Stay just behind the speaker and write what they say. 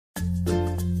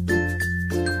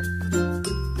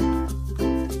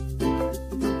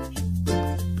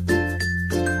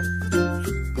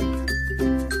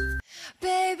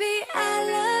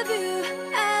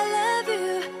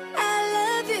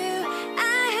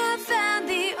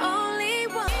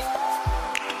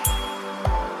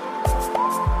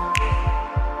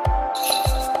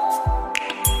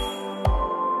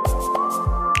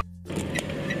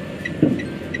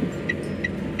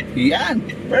Yan,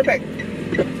 perfect.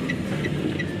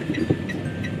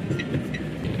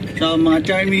 So mga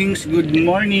charmings, good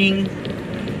morning.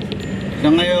 So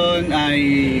ngayon ay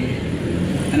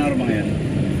ano oras ba ngayon?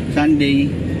 Sunday.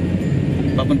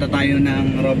 Papunta tayo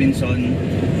ng Robinson.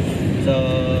 So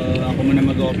ako muna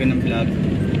mag-open ng vlog.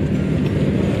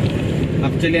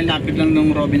 Actually ang lapit lang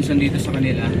ng Robinson dito sa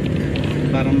kanila.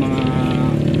 Parang mga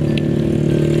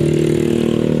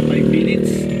 5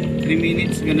 minutes, 3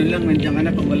 minutes, ganun lang. Nandiyan ka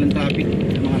na pag walang traffic.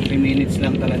 Mga 3 minutes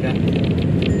lang talaga.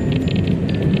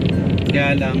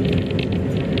 Kaya lang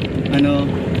ano,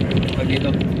 pag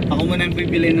dito ako muna yung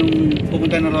bibili nung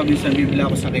pupunta ng Robinson. Bibili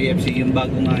ako sa KFC yung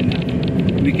bago nga na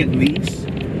Wicked Wings.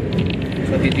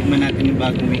 So titikman natin yung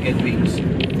bagong Wicked Wings.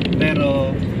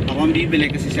 Pero ako ang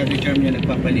bibili kasi si Ate Charm niya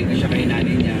nagpapaligo siya kay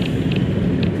nanay niya.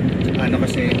 Ano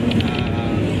kasi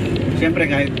siyempre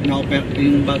kahit na-offer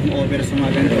yung bagong offer sa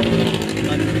mga ganito,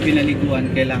 ano pinaliguan,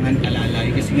 kailangan alalay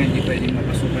kasi nga hindi pwedeng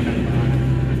mapasukan ng mga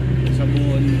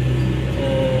sabon o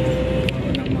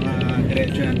ng mga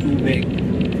diretso ng tubig.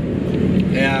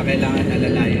 Kaya kailangan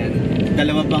alalayan.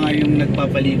 Dalawa pa nga yung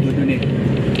nagpapaligo dun eh.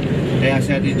 Kaya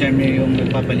si Ate Charm yung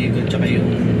nagpapaligo tsaka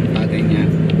yung tatay niya.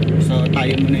 So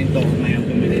tayo muna yung toko ngayon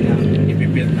bumili ng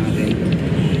ipibuild natin.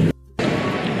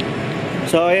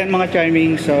 So ayan mga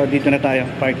charming, so dito na tayo,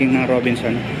 parking ng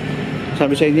Robinson.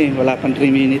 Sabi sa inyo wala pang 3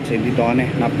 minutes eh, dito ka na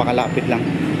eh, napakalapit lang.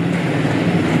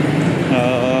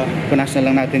 Punas na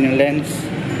lang natin yung lens.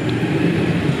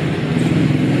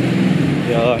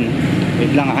 Yun,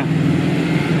 wait lang ha.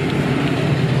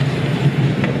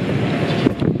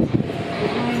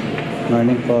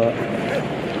 Morning po.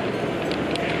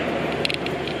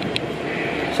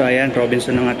 So ayan,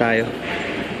 Robinson na nga tayo.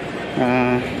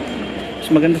 Mas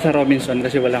maganda sa Robinson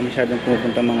kasi wala masyadong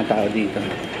pumupunta mga tao dito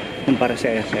kumpara sa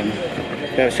SM.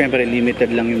 Pero syempre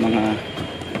limited lang yung mga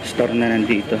store na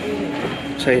nandito.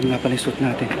 So ayun nga pala yung suit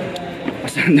natin.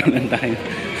 Pasando lang tayo.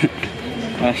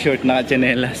 Short na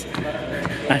tsinelas.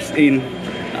 As in,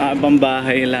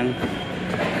 pambahay lang.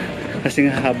 Kasi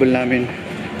nga habol namin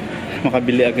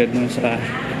makabili agad nun sa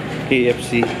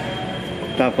KFC.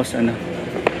 Tapos ano,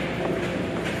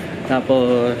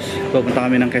 tapos pupunta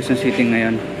kami ng Quezon City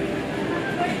ngayon,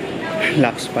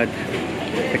 Lakspad.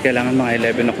 Kailangan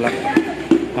mga 11 o'clock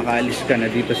makaalis ka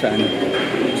na dito sa ano,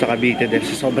 sa Cavite dahil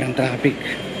sa sobrang traffic.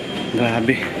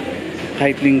 Grabe,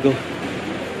 kahit linggo,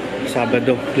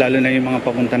 Sabado, lalo na yung mga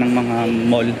papunta ng mga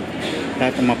mall,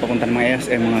 lahat ng mga papunta ng mga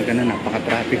SM, mga ganun,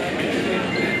 napaka-traffic.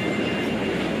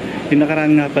 Yung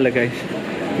nakaraan nga pala guys,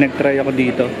 nag-try ako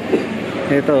dito.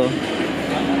 Ito.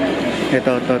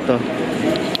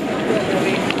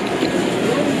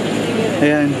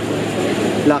 Ayan,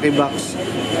 Lucky Box.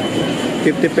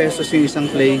 50 pesos yung isang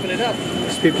play.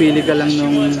 Tapos pipili ka lang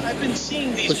nung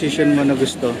position mo na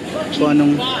gusto. Kung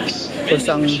anong,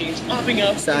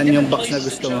 saan yung box na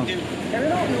gusto mo.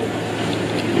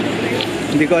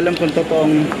 Hindi ko alam kung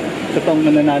totoong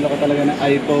mananalo ko talaga ng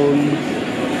iPhone.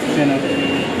 Yan o.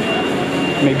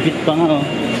 May bit pa nga oh.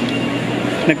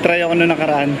 Nag-try ako noong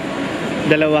nakaraan.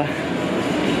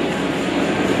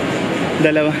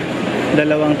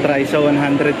 Dalawang try, so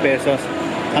 100 pesos.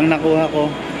 Ang nakuha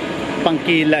ko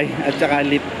pangkilay at saka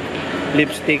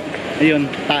lipstick. Ayun,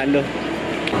 talo.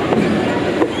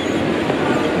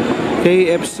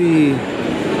 KFC.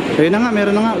 Ayun na nga,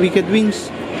 meron na nga Wicked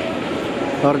Wings.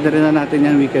 Orderin na natin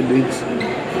yan, Wicked Wings.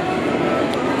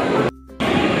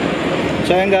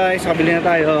 So ayan guys, kabili na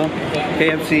tayo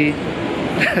KFC.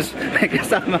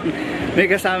 may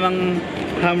kasamang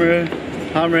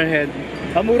hammerhead.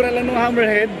 Mura lang ng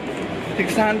hammerhead,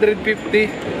 650.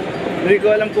 Hindi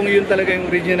ko alam kung yun talaga yung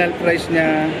original price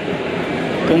niya,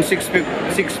 kung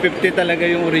 650 talaga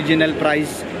yung original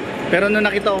price. Pero nung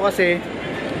nakita ko kasi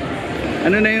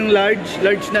ano na yung large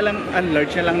na lang,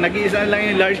 nag-iisa na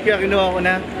lang yung large, kaya kinuha ko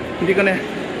na. Hindi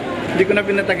ko na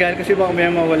pinatagal kasi baka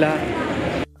may mawala.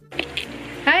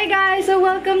 Hi guys! So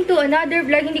welcome to another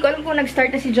vlog. Hindi ko alam kung nag-start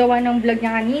na si Jowa ng vlog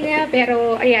niya kanina.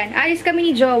 Pero ayan, ayos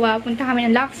kami ni Jowa. Punta kami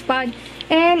ng Lakspad.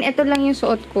 And ito lang yung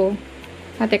suot ko.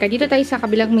 Teka, dito tayo sa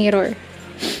kabilang mirror.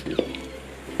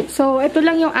 So ito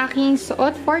lang yung aking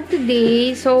suot for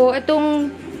today. So itong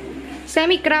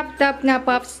semi-crop top na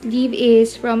puff sleeve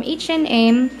is from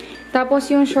H&M.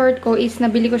 Tapos yung short ko is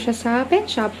nabili ko siya sa pet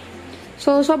shop.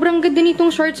 So, sobrang ganda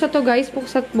nitong shorts na to, guys.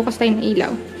 Bukas tayo ng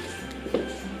ilaw.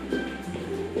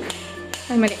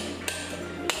 Ay, mali.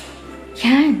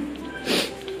 Yan.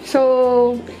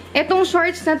 So, etong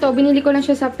shorts na to, binili ko lang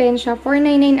siya sa pen shop.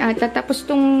 499 ata. Tapos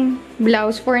tong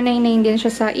blouse, 499 din siya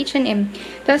sa H&M.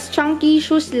 Tapos chunky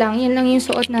shoes lang. Yan lang yung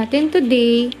suot natin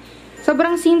today.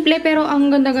 Sobrang simple pero ang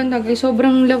ganda-ganda, guys.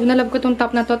 Sobrang love na love ko tong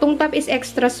top na to. Tong top is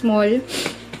extra small.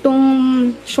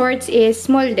 Tong shorts is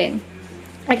small din.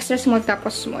 Extra small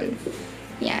tapos small.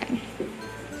 Yan.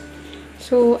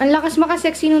 So, ang lakas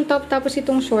makasexy nung top tapos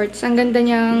itong shorts. Ang ganda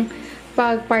niyang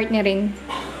pag-partnerin.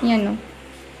 Yan, no?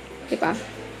 Diba?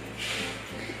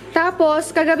 Tapos,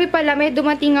 kagabi pala may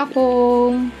dumating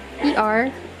akong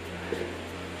PR.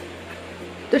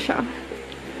 Ito siya.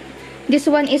 This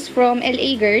one is from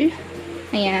LA Girl.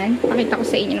 Ayan. Pakita ko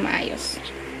sa inyo na maayos.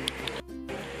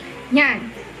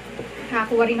 Yan.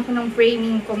 Nakakuha rin ako ng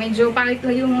framing ko. Medyo pangit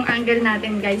lang yung angle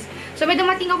natin, guys. So, may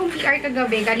dumating akong PR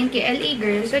kagabi. Galing kay LA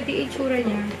Girl. So, ito yung itsura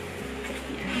niya.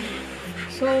 Yan.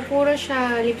 So, puro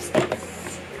siya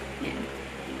lipsticks. Yan.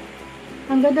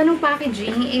 Ang ganda ng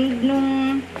packaging. And nung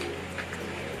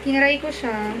tinaray ko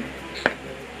siya,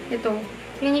 ito.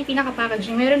 Yan yung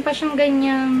pinaka-packaging. Meron pa siyang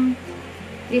ganyang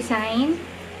design.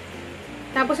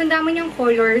 Tapos, ang dami niyang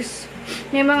colors.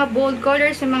 May mga bold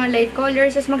colors, may mga light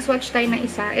colors. Tapos, mag-swatch tayo ng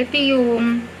isa. Ito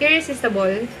yung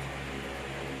Irresistible.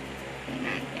 Tingnan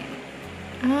natin.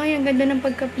 Ay, ang ganda ng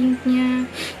pagka-pink niya.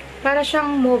 Para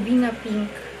siyang movie na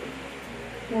pink.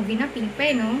 Movie na pink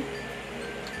pa, no?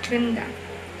 Ganda.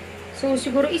 So,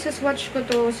 siguro isa-swatch ko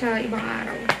to sa ibang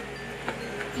araw.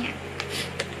 Ayan.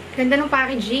 Ganda ng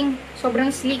packaging. Sobrang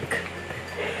sleek.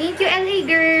 Thank you, LA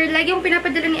Girl. Lagi yung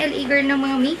pinapadala ni LA Girl ng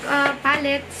mga makeup,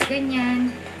 palettes, ganyan.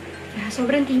 Yeah,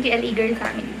 sobrang thank you, LA Girl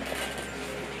family.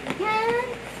 Yan.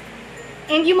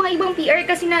 And yung mga ibang PR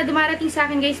kasi na dumarating sa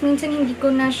akin, guys, minsan hindi ko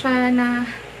na siya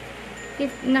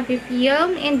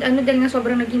na-film. And ano, dahil nga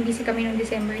sobrang naging busy kami noong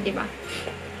December, diba?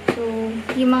 So,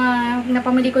 yung mga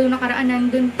napamili ko yung nakaraan,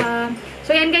 nandun pa.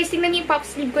 So, yan, guys, tingnan niyo yung pop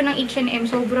sleeve ko ng H&M.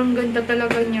 Sobrang ganda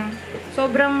talaga niya.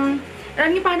 Sobrang...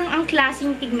 alam niyo, parang ang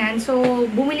klaseng tignan. So,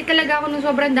 bumili talaga ako ng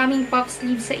sobrang daming puff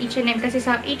sleeve sa H&M. Kasi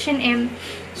sa H&M,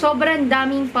 sobrang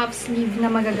daming puff sleeve na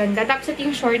magaganda. Tapos ito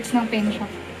yung shorts ng pen shop.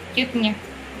 Cute niya.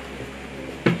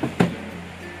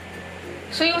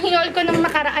 So, yung hinol ko ng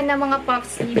nakaraan na mga puff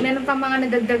sleeve, meron pa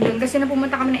mga nadagdag doon. Kasi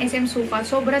napumunta kami ng SM Suka,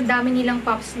 sobrang dami nilang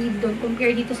puff sleeve doon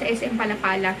compare dito sa SM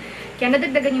Palapala. Kaya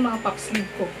nadagdagan yung mga puff sleeve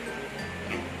ko.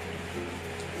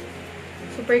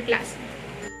 Super classy.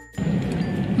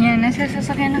 Yan, nasa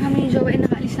sasakyan na kami ni Joey.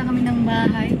 Nakaalis na kami ng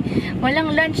bahay. Walang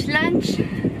lunch.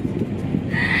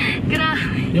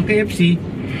 Grabe. Yung KFC.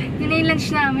 Yun na yung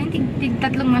lunch namin.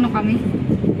 Tatlong ano kami.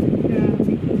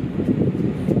 Grabe.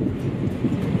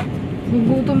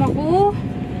 Gugutom ako.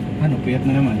 Ano, puyat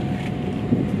na naman.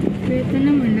 Puyat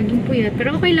na naman. Naging puyat.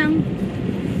 Pero okay lang.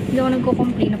 Hindi ako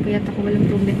nagko-complain na puyat ako. Walang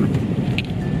problema.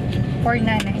 For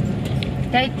nanay.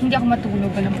 Kahit hindi ako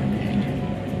matulog, walang problema.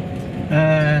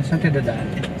 Saan tayo dadaan?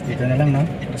 Dito na lang, no?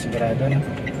 Para sigurado, no?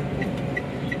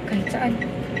 Kahit saan.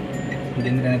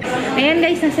 Hindi na natin. Ayan,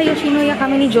 guys, nasa Yoshinoya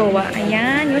kami ni Jowa.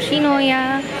 Ayan,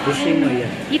 Yoshinoya.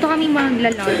 Dito kami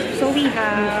magla-lunch. So, we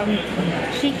have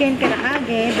chicken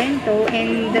karaage, bento,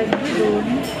 and the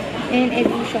dudun, and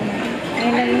edition.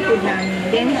 Ayan lang yung food namin.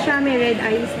 Then, siya may red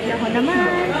ice. Ako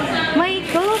naman, may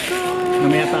coco.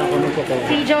 Mamaya pa ako magkukoko.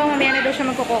 Si Jowa, mamaya na daw siya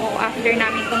magkukoko after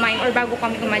namin kumain or bago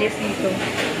kami umalis nito.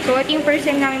 So, at yung first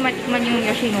time namin matikman yung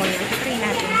Yoshinoya. So, try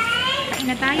natin. Kain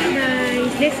na tayo,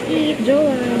 guys. Let's eat,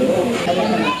 Jowa. Let's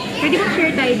eat. Pwede ba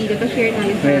share tayo dito? Pa-share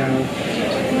tayo. Kaya.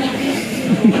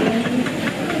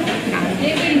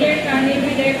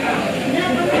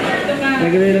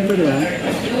 Nagawin lang ito, diba?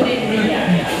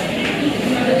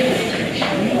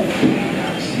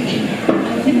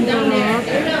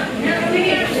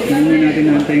 Tingnan natin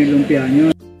natin yung lumpia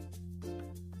nyo.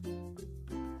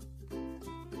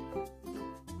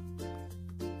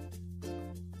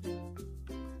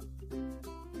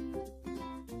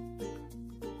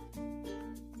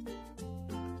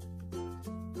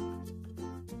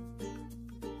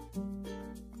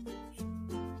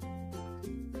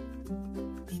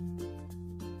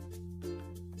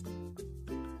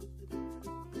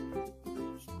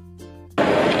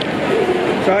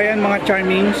 So ayan mga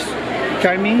charmings.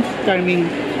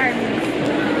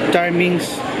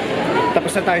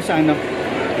 Tapos na tayo sa ano,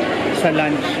 sa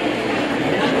lunch.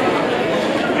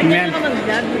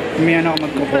 May ako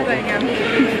magkuko.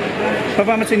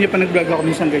 Papamatsin nyo pa nag-vlog ako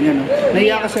minsan ganyan, no?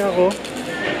 Naiya kasi ako.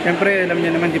 Siyempre alam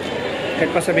niyo naman,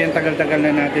 kahit pa sabihin tagal-tagal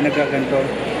na natin nagkaganto,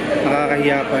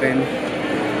 nakakahiya pa rin.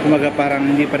 Kumaga parang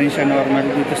hindi pa rin siya normal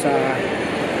dito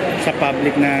sa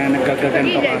public na Sa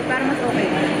nagkagaganto ka. gilid, para mas okay.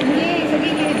 Hindi, sa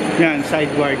gilid. Yan,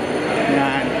 sideward.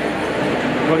 Yan.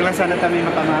 Huwag lang sana tayo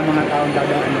matamaan mga taong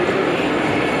dadaan.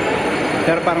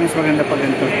 Pero parang mas maganda pa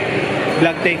ganito.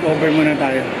 Vlog takeover muna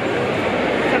tayo.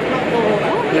 Sakto ko.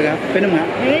 Talaga? Pwede nga?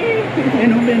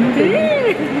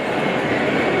 Pwede.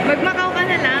 Magmakaw ka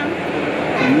na lang.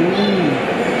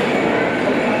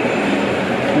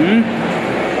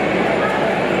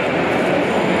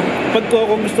 Pag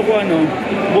kung gusto ko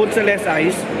bukod sa less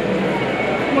ice,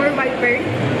 More white pearl.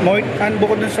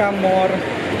 bukod na sa more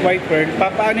white pearl,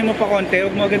 papaanin mo pa konti,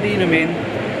 huwag mo agad inumin.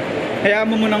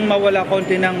 Hayaan mo munang mawala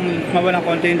konti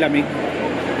yung lamig.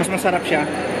 Mas masarap siya.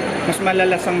 Mas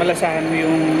malasahan mo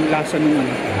yung lasa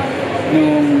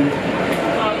nung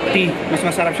tea. Mas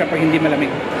masarap siya pag hindi malamig.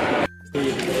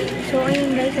 So,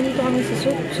 ayun guys, nandito kami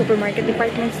sa supermarket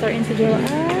department store in sa Jowa.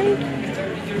 Ay,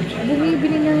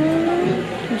 bumibili ng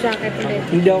jacket ulit.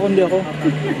 Hindi ako.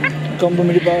 Ikaw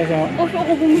bumili pa sa...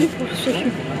 Ako bumili po siya.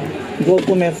 Ikaw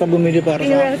pumersa bumili para sa...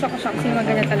 Pinuwersa ko siya kasi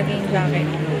maganda talaga yung jacket.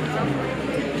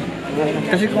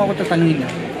 Kasi kung ako tatanungin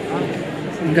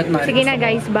Sige na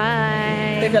guys,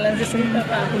 bye! Teka lang, sasalita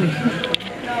pa ako eh.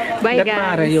 Bye Hanggat guys!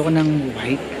 maaari ayoko ng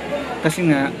white. Kasi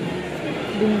nga,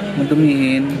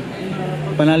 madumihin.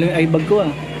 Panalo yung eye bag ko ah.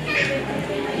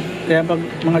 Kaya pag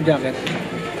mga jacket,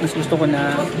 mas gusto ko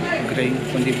na gray,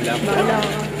 kundi black. Bala.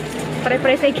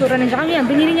 Pare-pare sa itsura ng jacket yan.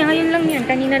 Binili niya ngayon lang yan,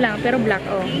 kanina lang. Pero black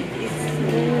oh.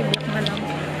 Black na lang.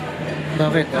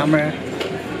 Bakit?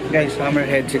 Guys,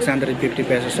 hammerhead, 650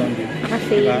 pesos only.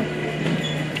 Kasi, diba?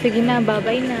 sige na,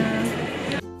 babay na.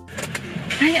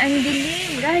 Ay, ang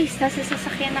dilim. Guys, nasa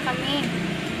sasakyan na kami.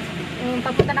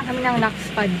 Papunta na kami ng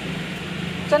Luxpad.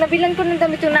 So, nabilan ko ng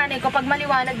damit yung nanay ko. Pag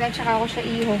maliwanag na, tsaka ako siya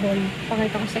i-haul.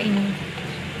 Pakita ko sa inyo.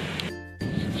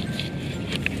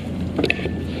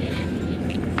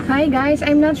 Hi guys,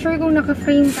 I'm not sure kung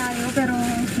naka-frame tayo, pero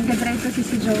nag-drive kasi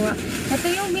si Jowa. Ito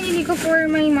yung binili ko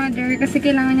for my mother kasi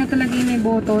kailangan niya talaga yung may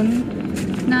button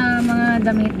na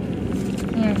mga damit.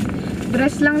 Ayan.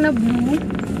 Dress lang na blue.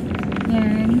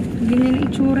 Ayan. Ganyan ang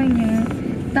itsura niya.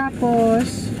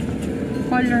 Tapos,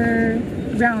 color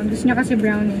brown. Gusto niya kasi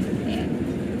brown eh. Ayan.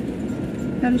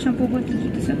 Lalo siyang puputi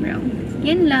dito sa brown.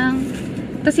 Yan lang.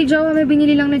 Tapos si Jowa may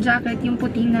binili lang na jacket, yung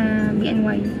puti na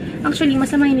BNY. Actually,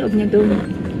 masama yung loob niya doon.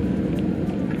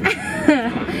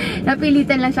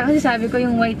 Napilitan lang siya kasi sabi ko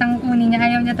yung white ang kunin niya.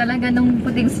 Ayaw niya talaga nung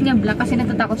puting niya black kasi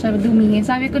natatakot siya dumihin.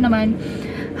 Sabi ko naman,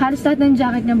 halos lahat ng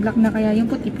jacket niya black na kaya yung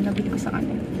puti pinabili ko sa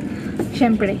kanya.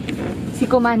 Siyempre, si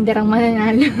Commander ang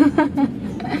mananalo.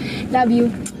 Love you.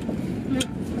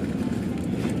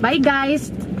 Bye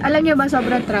guys! Alam niyo ba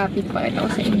sobrang traffic pa ito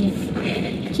sa inyo.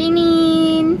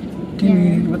 Chinin!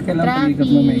 Ba't kailangan paligap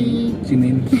mo may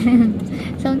sinin?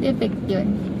 Sound effect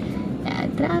yun.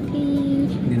 Traffic.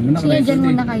 Sige, dyan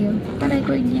muna kayo.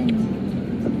 Pa-record yan.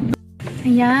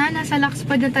 Ayan, nasa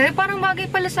Luxpad na tayo. Parang bagay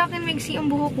pala sa akin, Mexi,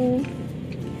 ang buhok ko.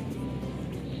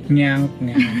 Nyang.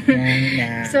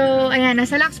 So, ayan,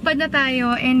 nasa Luxpad na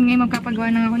tayo. And ngayon magpapagawa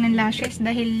na ako ng lashes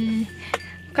dahil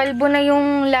kalbo na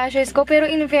yung lashes ko. Pero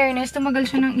in fairness, tumagal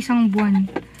siya ng 1 buwan.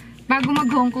 Bago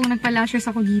mag-Hong Kong, nagpa-lashes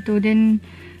ako dito. Then,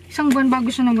 1 buwan bago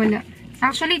siya nawala.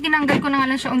 Actually, tinanggal ko na nga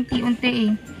lang siya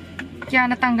unti-unti eh. Kaya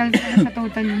natanggal ko na siya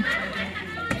totally.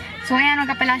 So, ayan,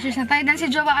 magkapalashes na tayo. Dan si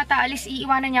Jowa ata alis,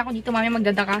 iiwanan niya ako dito. Mami,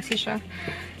 magdadakasi siya.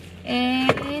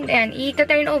 And, ayan,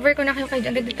 i-turn over ko na kayo kayo.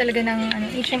 Ang ganda talaga ng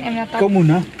H&M na top. Ikaw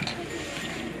muna.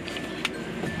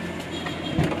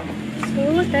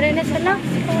 So, tara na sa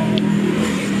Luxpad.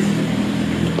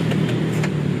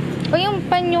 O, yung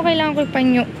panyo, kailangan ko yung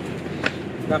panyo.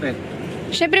 Bakit?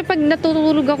 Siyempre, pag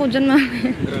natutulog ako dyan,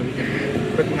 mami. Grabe ka.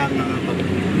 Ba't nga pa?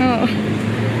 Oo.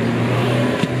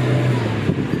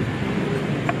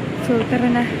 So, tara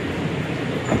na.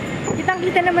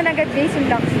 Kitang-kita naman agad guys yung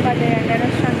Luxpad.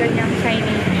 Meron siyang ganyang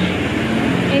signage.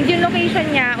 And yung location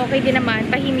niya, okay din naman.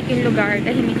 Tahimik yung lugar,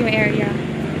 tahimik yung area.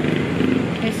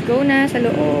 Let's go na sa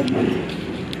loob.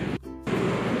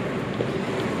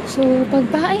 So,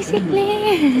 pagpa-isikli.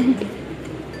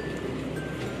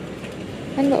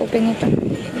 Ano ba open ito?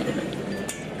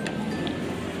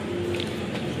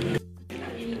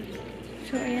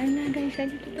 So, ayan na guys.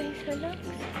 Dito tayo sa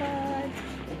Luxpad.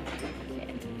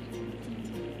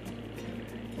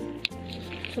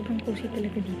 Sobrang cozy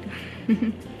talaga dito.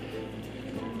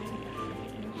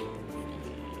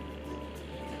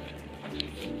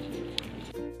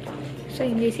 So,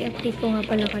 yun guys, i-update ko nga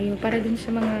pala kayo. Para dun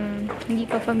sa mga hindi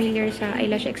pa familiar sa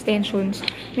eyelash extensions,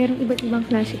 merong iba't ibang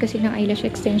klase kasi ng eyelash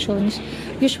extensions.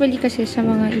 Usually kasi sa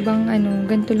mga ibang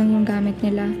ganito lang yung gamit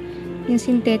nila. Yung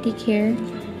synthetic hair.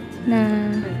 na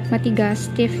matigas,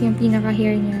 stiff yung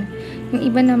pinaka-hair niya. Yung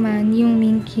iba naman, yung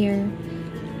mink hair.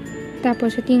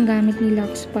 Tapos, ito yung gamit ni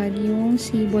Luxpad, yung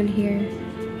sable hair.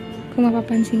 Kung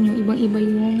mapapansin nyo, ibang-iba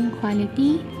yung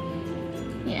quality.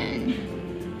 Yan.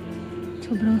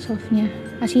 Sobrang soft niya.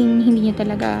 As in, hindi niya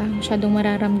talaga masyadong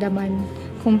mararamdaman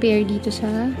compare dito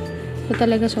sa ito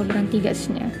talaga sobrang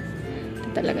tigas niya. Ito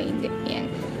talaga hindi. Yan.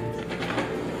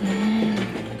 Yan.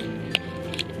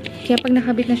 Kaya pag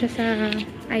nakabit na siya sa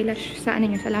eyelash, sa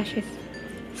ano niya, sa lashes,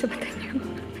 sa mata niya,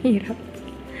 hirap.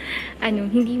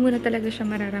 Hindi mo na talaga siya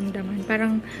mararamdaman.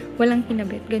 Parang walang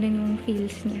kinabit. Ganun yung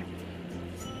feels niya.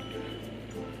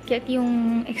 Kaya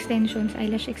yung extensions,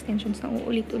 eyelash extensions na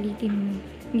uulit-ulitin mo.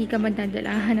 Hindi ka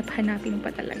madadala. Hanap-hanapin mo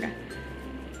pa talaga.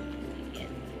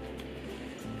 Yan.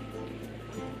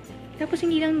 Tapos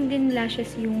hindi lang din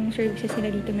lashes yung services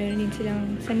nila dito. Meron din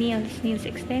silang sa nails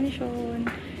extension,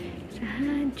 sa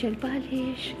hand, gel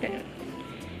polish, ganun.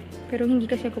 Pero hindi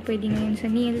kasi ako pwede ngayon sa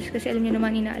nails kasi alam niyo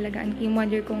naman inaalagaan ko yung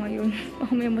mother ko ngayon.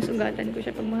 Ako may masugatan ko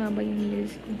siya pag mahaba yung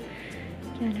nails ko.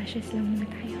 Kaya lashes lang muna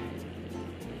tayo.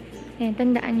 Ayan,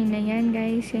 tandaan niyo na yan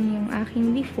guys. Yan yung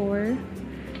aking before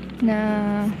na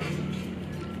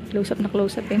close-up na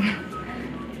close-up eh.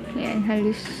 Ayan,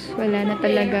 halos wala na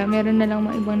talaga. Meron na lang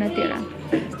mga ibang natira.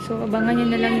 So, abangan niyo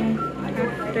na lang yung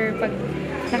after pag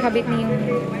nakabit na yung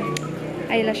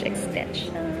eyelash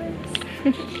extensions.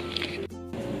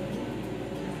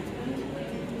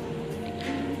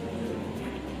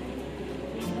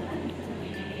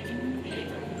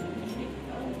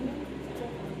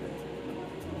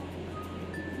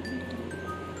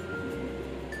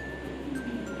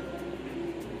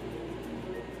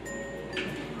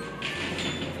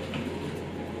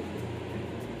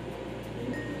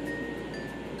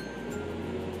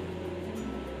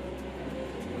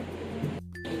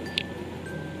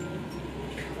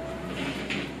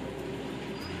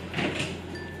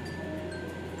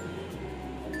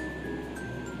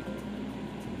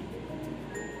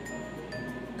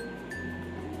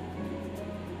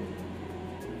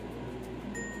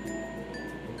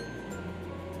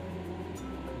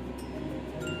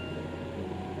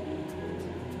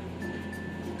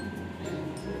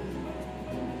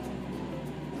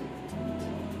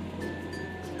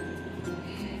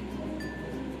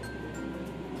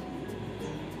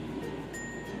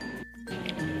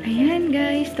 Ayan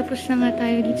guys, tapos na nga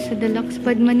tayo dito sa Deluxe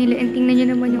Pad Manila. And tingnan nyo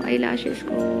naman yung eyelashes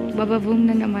ko.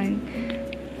 Bababoom na naman.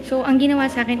 So, ang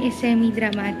ginawa sa akin is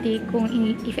semi-dramatic. Kung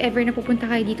if ever napupunta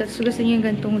kayo dito at gusto nyo yung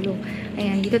gantong look.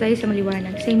 Ayan, dito tayo sa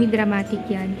maliwanag. Semi-dramatic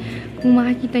yan. Kung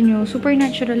makikita nyo, super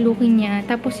natural looking niya.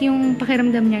 Tapos yung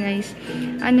pakiramdam niya guys,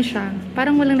 ano siya,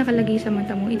 parang walang nakalagay sa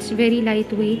mata mo. It's very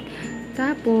lightweight.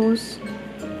 Tapos,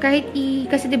 kahit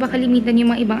kasi diba kalimitan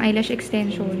yung mga ibang eyelash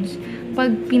extensions, pag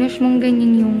pinush mong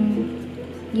ganyan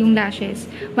yung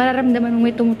lashes, mararamdaman mo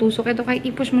may tumutusok. Ito kahit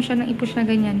i-push mo siya ng i-push na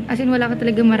ganyan, as in wala ka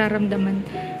talaga mararamdaman.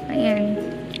 Ayan.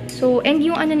 So, and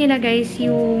yung ano nila guys,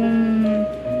 yung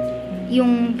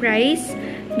price,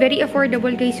 very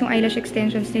affordable guys yung eyelash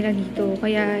extensions nila dito.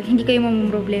 Kaya hindi kayo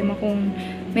mamumroblema kung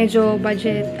medyo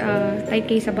budget, tight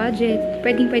kayo sa budget.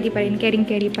 Pwede pa rin,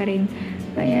 carry pa rin.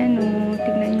 Ayan o,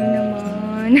 tignan nyo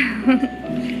naman.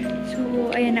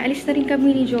 So, ayan, naalis na rin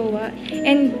kami ni Jowa.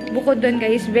 And bukod doon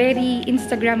guys, very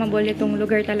Instagrammable itong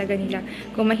lugar talaga nila.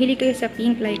 Kung mahilig kayo sa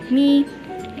pink like me,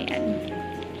 ayan.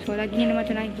 So, lagi niyo naman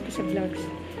ito nakikita sa vlogs.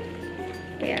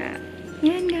 Kaya,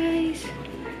 ayan guys.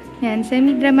 Ayan,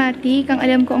 semi-dramatic. Ang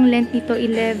alam ko ang length nito 10,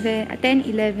 11,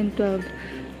 12.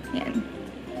 Ayan.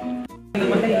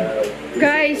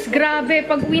 Guys, grabe.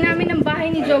 Pag uwi namin ng bahay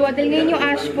ni Jowa, dahil ngayon yung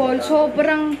ashfall,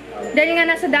 sobrang, dahil nga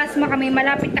nasa Dasma kami,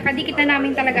 malapit na kadikit na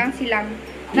namin talaga ang silang.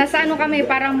 Nasa ano kami,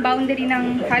 parang boundary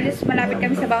ng, halos malapit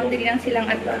kami sa boundary ng silang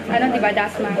at, ano, diba,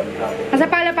 Dasma. Nasa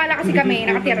Pala-Pala kasi kami,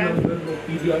 nakatira.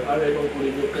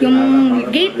 Yung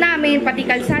gate namin, pati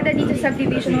kalsada dito sa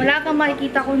subdivision, wala kang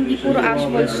makikita kung hindi puro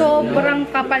asphalt. Sobrang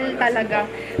kapal talaga.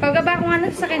 Pagkaba ko nga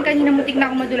nasasakyan kanina, mutik na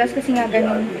ako madulas kasi nga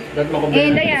ganun.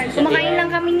 And ayan, kumakain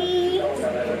lang kami ni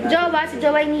Jowa. Si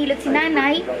Jowa inihilot si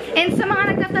Nanay. And sa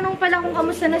mga nagtatanong pala kung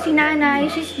kamusta na si Nanay,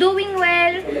 she's doing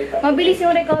well. Mabilis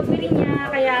yung recovery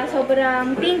niya. Kaya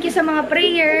sobrang thank you sa mga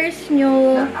prayers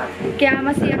nyo. Kaya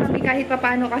masaya kami kahit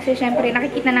papano kasi syempre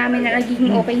nakikita namin na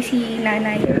nagiging okay si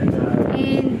Nanay.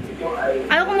 And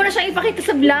ayaw ko muna siyang ipakita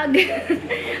sa vlog.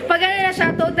 Pag ano na siya,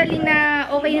 totally na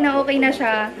okay na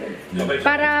siya.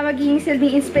 Para maging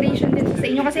silbing inspiration din sa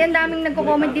inyo. Kasi ang daming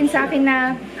nagko-comment din sa akin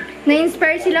na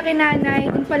na-inspire sila kay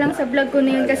Nanay. Dun pa lang sa vlog ko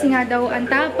na yun kasi nga daw ang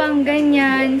tapang,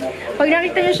 ganyan. Pag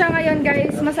nakita nyo siya ngayon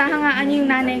guys, masahangaan nyo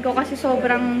yung nanay ko kasi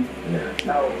sobrang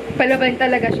palabag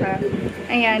talaga siya.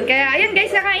 Ayan. Kaya, ayun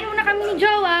guys, nakain muna kami ni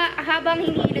Jowa. Habang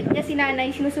hinihilot niya si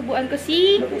nanay, sinusubuan ko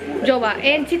si Jowa.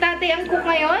 And si tatay ang cook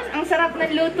ngayon. Ang sarap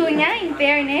ng luto niya, in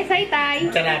fairness. Hi, tay!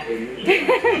 Sarap!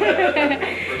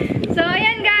 So,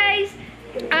 ayan guys.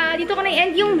 Dito ko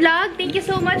na-end yung vlog. Thank you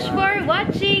so much for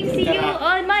watching. See you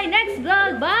on my next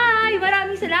vlog. Bye!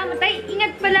 Maraming salamat. Tay,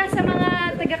 ingat pala sa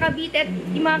mga taga-Cavite at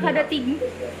yung mga kadating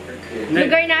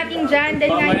lugar natin dyan.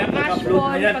 Dahil nga yung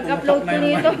ashfall, pag-upload ko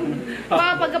nito.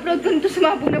 Pag-upload ko nito,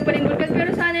 sumabog na pa rin vulkan.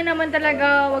 Pero sana naman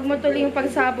talaga, wag mo tuloy yung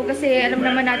pagsabog kasi alam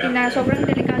naman natin na sobrang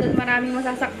delikado at maraming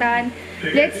masasaktan.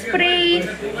 Let's pray.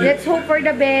 Let's hope for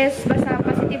the best. Basta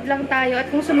positive lang tayo. At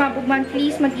kung sumabog man,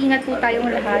 please mag-ingat po tayong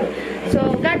lahat.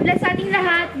 So, God bless sa ating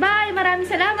lahat. Bye! Maraming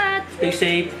salamat! Stay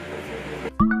safe!